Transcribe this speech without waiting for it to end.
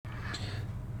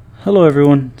Hello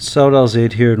everyone, Saud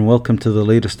Al-Zaid here and welcome to the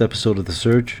latest episode of The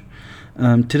Surge.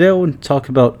 Today I want to talk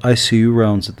about ICU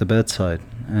rounds at the bedside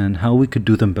and how we could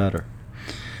do them better.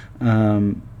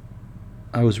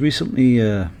 I was recently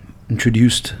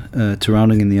introduced to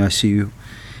rounding in the ICU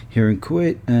here in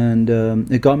Kuwait,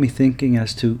 and it got me thinking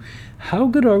as to how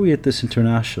good are we at this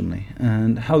internationally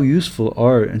and how useful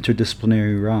are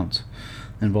interdisciplinary rounds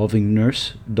involving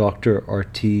nurse, doctor,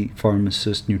 RT,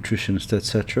 pharmacist, nutritionist,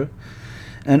 etc.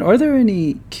 And are there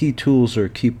any key tools or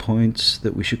key points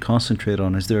that we should concentrate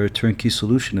on? Is there a turnkey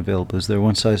solution available? Is there a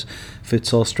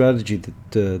one-size-fits-all strategy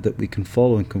that we can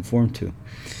follow and conform to?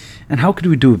 And how could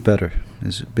we do it better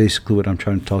is basically what I'm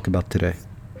trying to talk about today.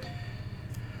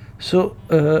 So,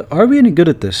 are we any good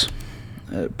at this?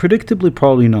 Predictably,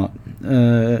 probably not.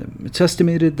 It's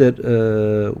estimated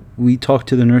that we talk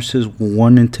to the nurses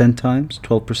 1 in 10 times,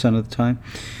 12% of the time.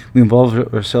 We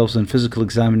involve ourselves in physical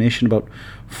examination about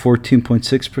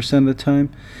 14.6% of the time.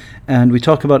 And we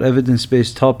talk about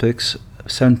evidence-based topics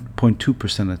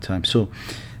 7.2% of the time. So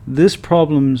this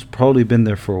problem's probably been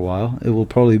there for a while. It will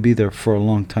probably be there for a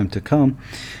long time to come.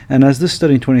 And as this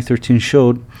study in 2013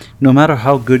 showed, no matter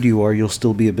how good you are, you'll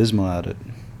still be abysmal at it.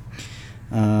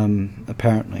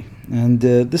 Apparently. And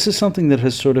this is something that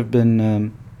has sort of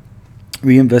been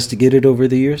reinvestigated over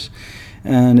the years,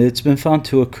 and it's been found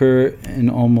to occur in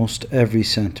almost every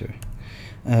center.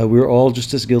 We're all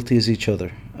just as guilty as each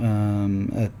other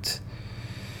at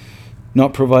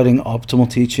not providing optimal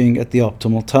teaching at the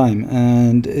optimal time.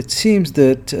 And it seems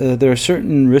that there are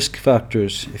certain risk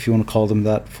factors, if you want to call them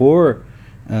that, for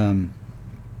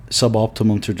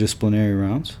suboptimal interdisciplinary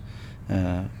rounds.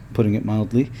 Putting it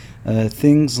mildly,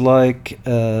 things like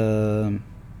having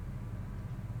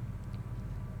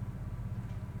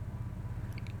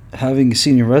a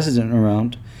senior resident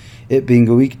around, it being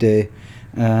a weekday,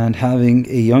 and having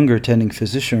a younger attending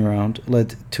physician around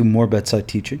led to more bedside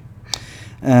teaching,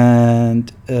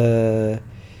 and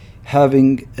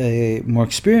having a more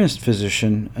experienced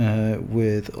physician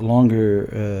with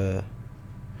longer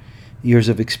years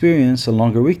of experience and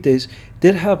longer weekdays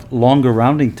did have longer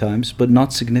rounding times, but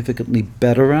not significantly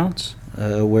better rounds,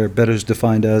 where better is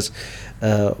defined as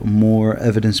more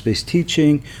evidence-based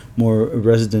teaching, more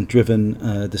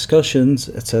resident-driven discussions,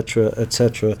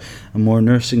 etc., and more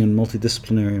nursing and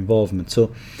multidisciplinary involvement. So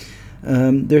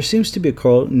there seems to be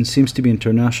seems to be an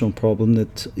international problem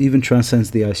that even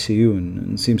transcends the ICU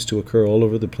and seems to occur all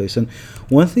over the place. And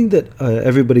one thing that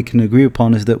everybody can agree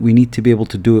upon is that we need to be able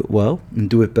to do it well and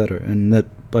do it better, and that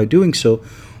by doing so,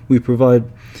 we provide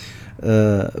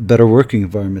a better working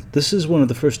environment. This is one of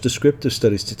the first descriptive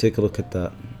studies to take a look at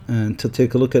that and to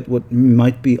take a look at what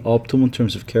might be optimal in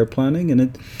terms of care planning.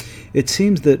 And it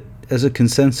seems that as a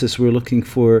consensus, we're looking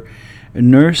for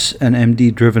nurse and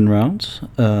MD driven rounds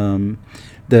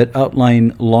that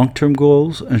outline long-term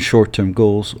goals and short-term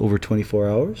goals over 24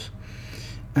 hours,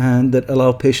 and that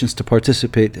allow patients to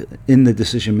participate in the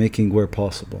decision making where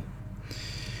possible.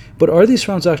 But are these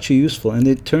rounds actually useful? And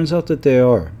it turns out that they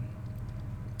are.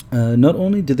 Not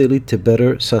only do they lead to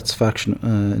better satisfaction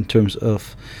in terms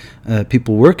of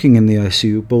people working in the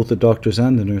ICU, both the doctors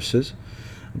and the nurses,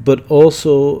 but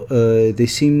also they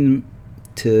seem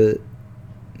to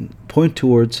point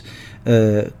towards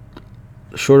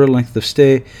shorter length of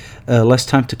stay, less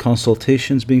time to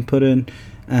consultations being put in,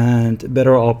 and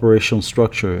better operational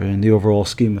structure in the overall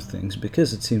scheme of things,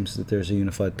 because it seems that there's a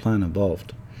unified plan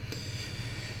involved.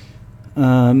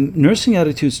 Nursing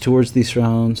attitudes towards these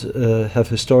rounds have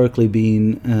historically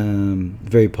been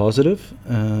very positive,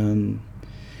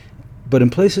 but in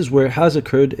places where it has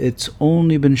occurred, it's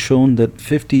only been shown that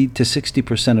 50 to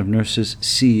 60% of nurses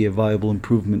see a viable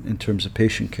improvement in terms of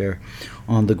patient care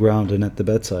on the ground and at the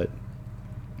bedside.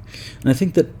 And I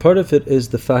think that part of it is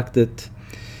the fact that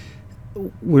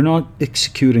we're not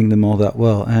executing them all that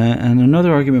well. And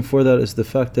another argument for that is the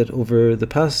fact that over the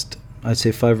past, I'd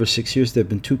say 5 or 6 years, there have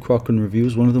been 2 Cochrane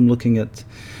reviews, one of them looking at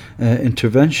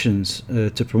interventions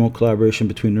to promote collaboration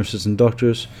between nurses and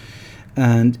doctors,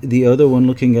 and the other one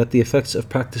looking at the effects of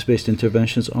practice-based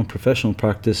interventions on professional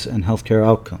practice and healthcare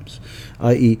outcomes,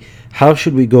 i.e., how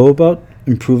should we go about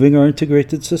improving our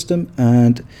integrated system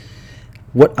and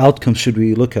what outcomes should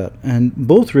we look at? And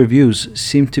both reviews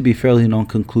seem to be fairly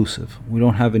non-conclusive. We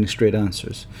don't have any straight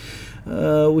answers,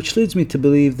 which leads me to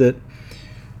believe that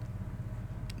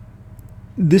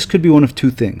this could be one of 2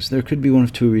 things. There could be one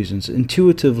of 2 reasons.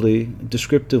 Intuitively,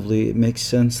 descriptively, it makes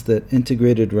sense that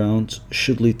integrated rounds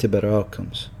should lead to better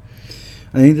outcomes.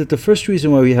 I think that the first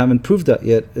reason why we haven't proved that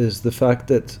yet is the fact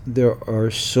that there are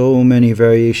so many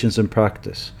variations in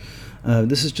practice.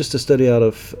 This is just a study out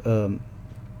of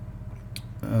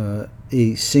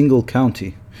a single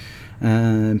county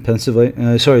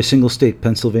single state,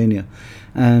 Pennsylvania.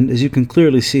 And as you can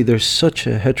clearly see, there's such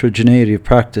a heterogeneity of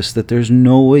practice that there's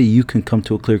no way you can come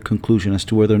to a clear conclusion as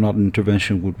to whether or not an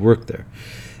intervention would work there,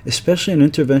 especially an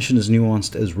intervention as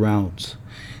nuanced as rounds,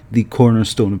 the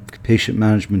cornerstone of patient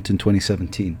management in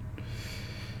 2017.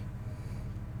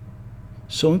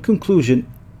 So in conclusion,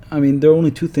 there are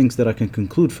only two things that I can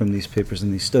conclude from these papers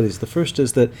and these studies. The first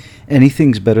is that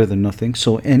anything's better than nothing.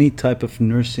 So any type of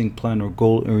nursing plan or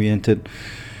goal-oriented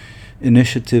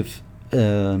initiative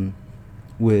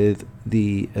with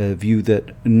the view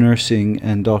that nursing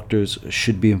and doctors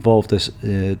should be involved as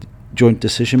joint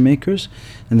decision makers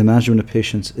in the management of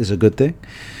patients is a good thing.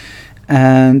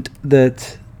 And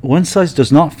that one size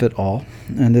does not fit all,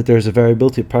 and that there's a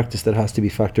variability of practice that has to be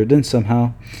factored in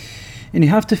somehow. And you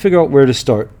have to figure out where to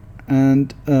start.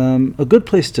 And a good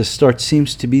place to start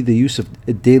seems to be the use of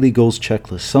a daily goals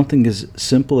checklist, something as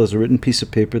simple as a written piece of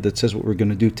paper that says what we're going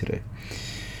to do today.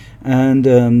 And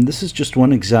this is just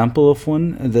one example of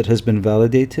one that has been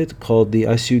validated, called the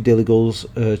ICU Daily Goals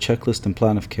Checklist and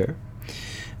Plan of Care.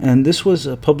 And this was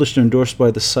published and endorsed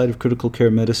by the Society of Critical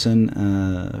Care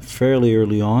Medicine fairly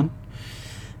early on,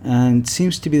 and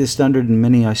seems to be the standard in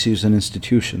many ICUs and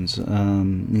institutions,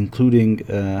 including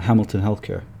Hamilton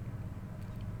Healthcare.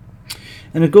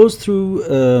 And it goes through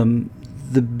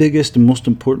the biggest and most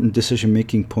important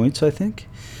decision-making points, I think,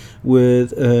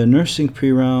 with nursing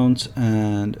pre-rounds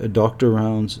and doctor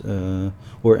rounds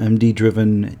or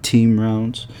MD-driven team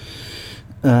rounds,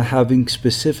 having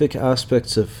specific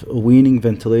aspects of weaning,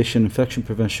 ventilation, infection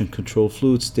prevention, control,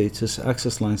 fluid status,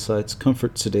 access line sites,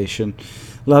 comfort, sedation,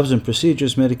 labs and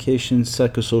procedures, medications,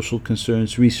 psychosocial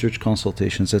concerns, research,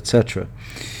 consultations, etc.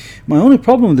 My only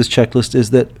problem with this checklist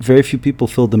is that very few people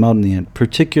filled them out in the end,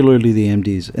 particularly the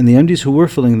MDs. And the MDs who were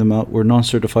filling them out were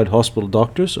non-certified hospital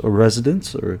doctors or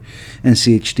residents or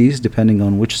NCHDs, depending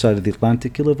on which side of the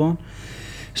Atlantic you live on.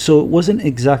 So it wasn't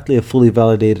exactly a fully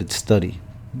validated study.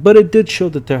 But it did show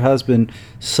that there has been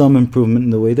some improvement in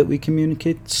the way that we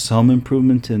communicate, some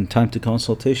improvement in time to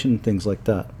consultation, and things like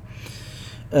that.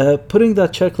 Putting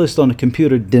that checklist on a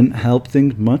computer didn't help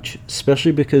things much,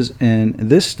 especially because in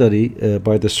this study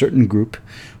by the certain group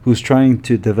who's trying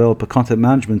to develop a content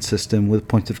management system with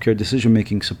point-of-care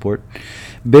decision-making support,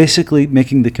 basically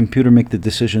making the computer make the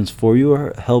decisions for you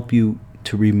or help you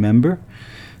to remember,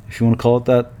 if you want to call it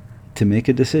that, to make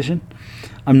a decision.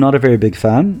 I'm not a very big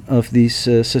fan of these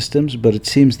systems, but it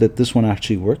seems that this one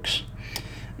actually works.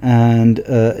 And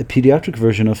a pediatric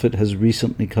version of it has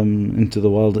recently come into the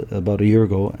wild about a year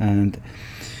ago. And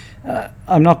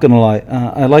I'm not going to lie,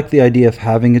 I like the idea of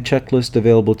having a checklist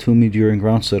available to me during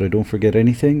rounds so that I don't forget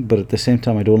anything. But at the same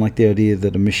time, I don't like the idea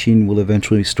that a machine will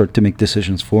eventually start to make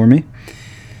decisions for me,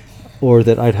 or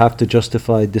that I'd have to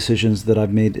justify decisions that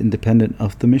I've made independent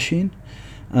of the machine.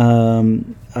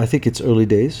 I think it's early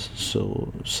days,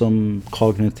 so some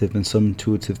cognitive and some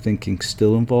intuitive thinking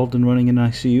still involved in running an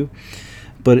ICU.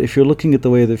 But if you're looking at the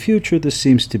way of the future, this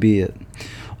seems to be it.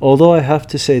 Although I have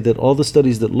to say that all the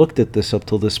studies that looked at this up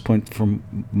till this point, from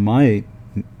my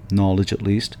knowledge at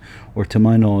least, or to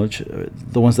my knowledge,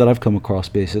 the ones that I've come across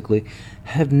basically,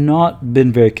 have not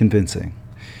been very convincing.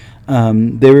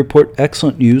 They report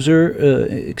excellent user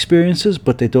experiences,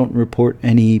 but they don't report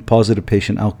any positive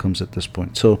patient outcomes at this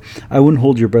point. So I wouldn't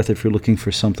hold your breath if you're looking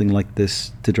for something like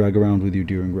this to drag around with you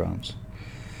during rounds.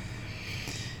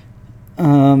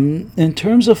 In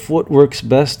terms of what works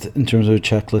best in terms of a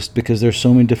checklist, because there's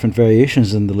so many different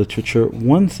variations in the literature,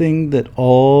 one thing that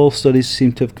all studies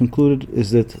seem to have concluded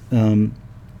is that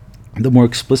the more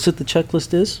explicit the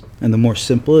checklist is and the more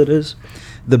simple it is,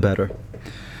 the better.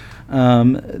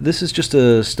 This is just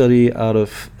a study out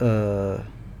of the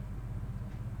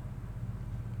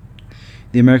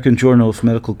American Journal of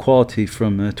Medical Quality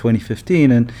from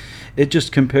 2015, and it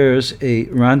just compares a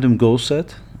random goal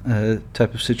set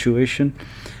type of situation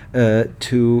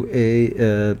to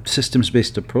a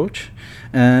systems-based approach,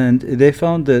 and they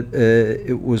found that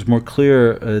it was more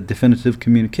clear, definitive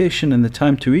communication, and the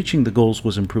time to reaching the goals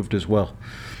was improved as well,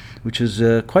 which is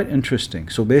quite interesting.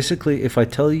 So basically,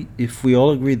 if we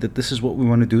all agree that this is what we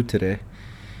want to do today,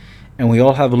 and we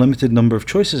all have a limited number of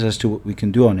choices as to what we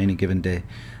can do on any given day,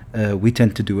 we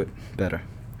tend to do it better.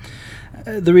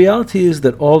 The reality is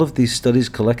that all of these studies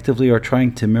collectively are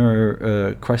trying to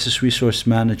mirror crisis resource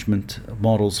management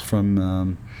models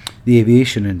from the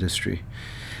aviation industry.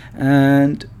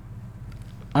 And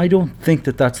I don't think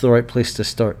that that's the right place to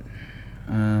start.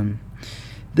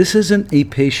 This isn't a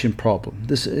patient problem.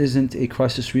 This isn't a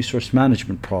crisis resource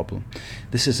management problem.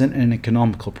 This isn't an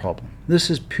economical problem. This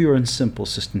is pure and simple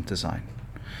system design.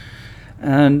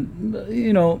 And,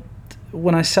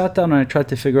 when I sat down and I tried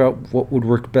to figure out what would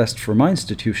work best for my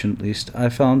institution, at least, I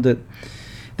found that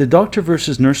the doctor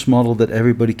versus nurse model that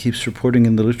everybody keeps reporting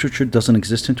in the literature doesn't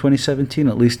exist in 2017,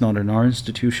 at least not in our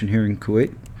institution here in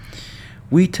Kuwait.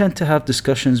 We tend to have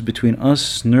discussions between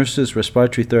us, nurses,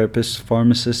 respiratory therapists,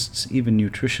 pharmacists, even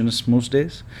nutritionists most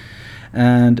days.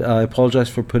 And I apologize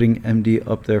for putting MD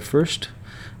up there first.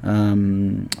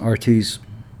 RTs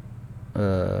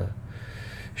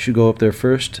should go up there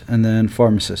first, and then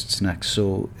pharmacists next.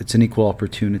 So it's an equal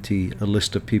opportunity, a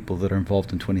list of people that are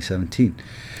involved in 2017.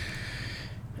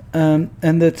 And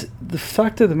that the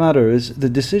fact of the matter is the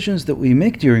decisions that we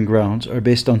make during rounds are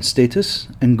based on status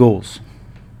and goals,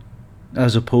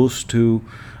 as opposed to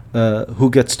who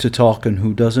gets to talk and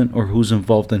who doesn't, or who's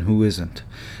involved and who isn't.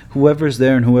 Whoever's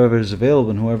there and whoever is available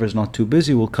and whoever's not too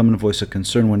busy will come and voice a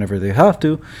concern whenever they have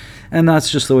to, and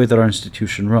that's just the way that our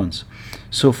institution runs.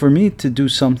 So for me to do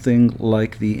something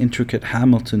like the intricate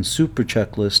Hamilton super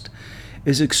checklist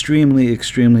is extremely,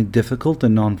 extremely difficult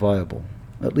and non-viable,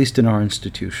 at least in our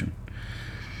institution.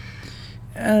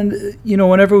 And,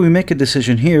 whenever we make a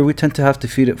decision here, we tend to have to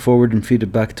feed it forward and feed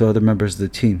it back to other members of the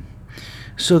team.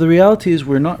 So the reality is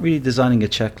we're not really designing a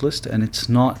checklist, and it's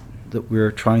not that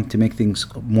we're trying to make things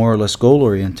more or less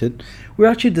goal-oriented. We're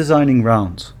actually designing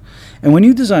rounds. And when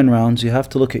you design rounds, you have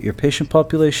to look at your patient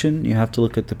population, you have to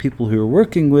look at the people who you're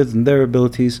working with and their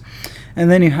abilities, and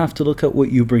then you have to look at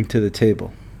what you bring to the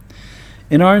table.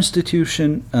 In our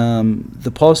institution,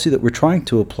 the policy that we're trying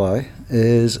to apply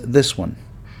is this one,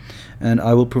 and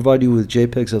I will provide you with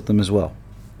JPEGs of them as well.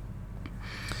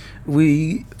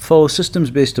 We follow a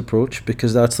systems-based approach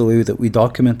because that's the way that we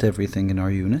document everything in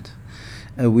our unit.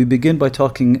 We begin by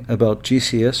talking about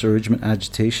GCS, or regiment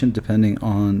agitation, depending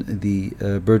on the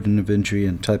burden of injury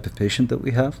and type of patient that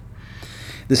we have.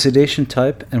 The sedation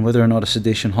type and whether or not a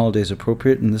sedation holiday is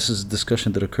appropriate, and this is a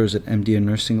discussion that occurs at MD and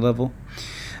nursing level.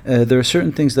 There are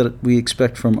certain things that we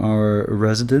expect from our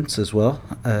residents as well,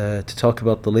 to talk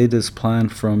about the latest plan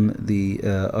from the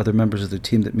other members of the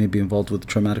team that may be involved with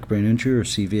traumatic brain injury or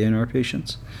CVA in our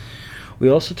patients. We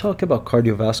also talk about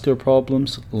cardiovascular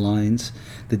problems, lines,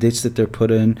 the dates that they're put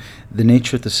in, the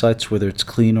nature of the sites, whether it's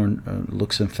clean or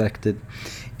looks infected,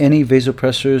 any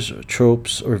vasopressors,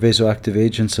 tropes, or vasoactive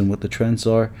agents and what the trends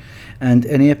are, and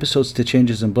any episodes to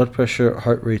changes in blood pressure,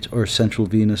 heart rate, or central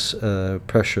venous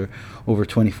pressure over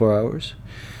 24 hours.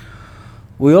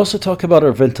 We also talk about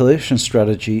our ventilation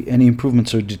strategy, any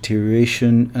improvements or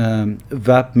deterioration,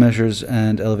 VAP measures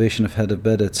and elevation of head of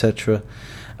bed, etc.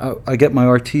 I get my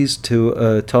RTs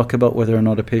to talk about whether or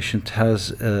not a patient has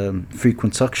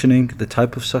frequent suctioning, the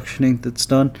type of suctioning that's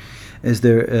done. Is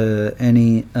there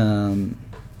any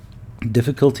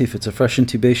difficulty if it's a fresh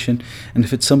intubation? And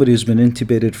if it's somebody who's been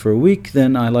intubated for a week,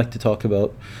 then I like to talk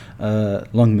about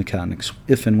lung mechanics,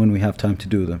 if and when we have time to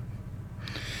do them.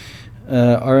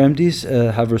 Our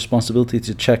MDs have a responsibility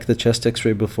to check the chest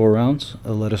x-ray before rounds,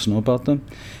 let us know about them.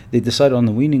 They decide on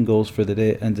the weaning goals for the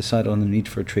day and decide on the need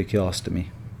for a tracheostomy.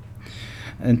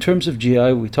 In terms of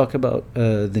GI, we talk about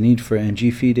the need for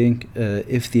NG feeding,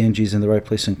 if the NG is in the right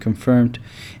place and confirmed,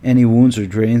 any wounds or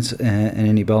drains, and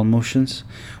any bowel motions.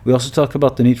 We also talk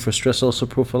about the need for stress ulcer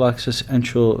prophylaxis,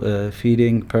 enteral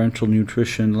feeding, parenteral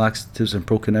nutrition, laxatives, and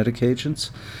prokinetic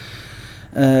agents.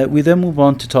 We then move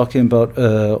on to talking about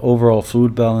overall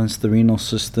fluid balance, the renal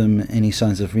system, any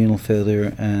signs of renal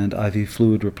failure, and IV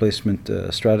fluid replacement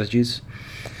strategies.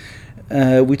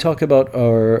 We talk about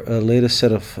our latest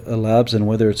set of labs and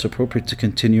whether it's appropriate to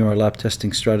continue our lab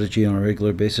testing strategy on a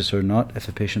regular basis or not if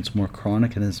a patient's more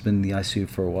chronic and has been in the ICU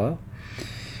for a while.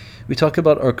 We talk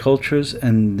about our cultures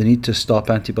and the need to stop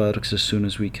antibiotics as soon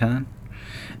as we can.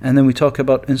 And then we talk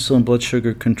about insulin, blood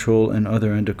sugar control, and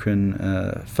other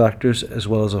endocrine factors, as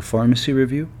well as a pharmacy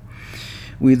review.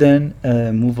 We then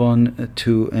move on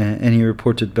to any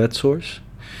reported bed sores.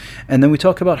 And then we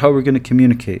talk about how we're going to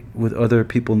communicate with other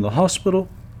people in the hospital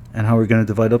and how we're going to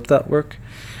divide up that work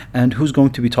and who's going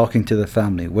to be talking to the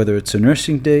family, whether it's a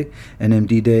nursing day, an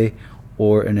MD day,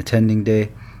 or an attending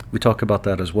day. We talk about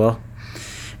that as well.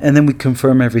 And then we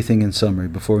confirm everything in summary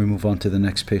before we move on to the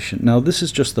next patient. Now, this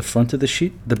is just the front of the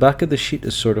sheet. The back of the sheet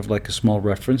is sort of like a small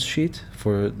reference sheet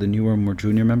for the newer, more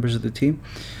junior members of the team,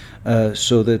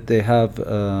 so that they have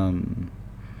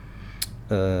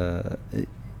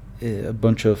a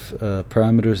bunch of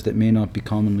parameters that may not be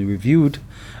commonly reviewed,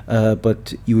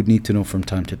 but you would need to know from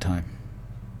time to time.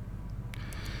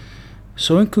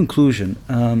 So in conclusion,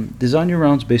 design your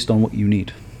rounds based on what you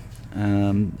need.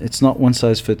 It's not one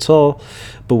size fits all,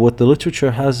 but what the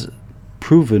literature has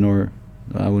proven, or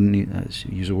I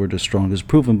wouldn't use a word as strong as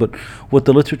proven, but what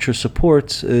the literature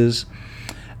supports is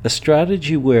a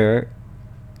strategy where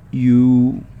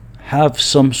you have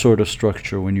some sort of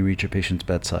structure when you reach a patient's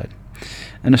bedside,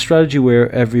 and a strategy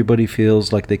where everybody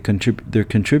feels like they're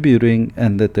contributing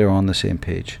and that they're on the same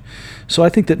page. So I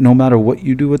think that no matter what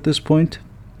you do at this point,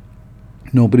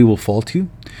 nobody will fault you,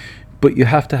 but you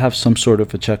have to have some sort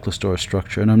of a checklist or a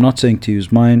structure. And I'm not saying to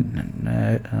use mine.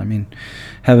 I mean,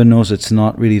 heaven knows it's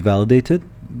not really validated,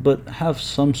 but have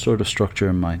some sort of structure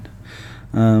in mind.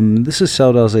 This is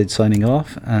Saud Al-Zaid signing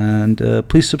off, and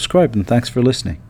please subscribe, and thanks for listening.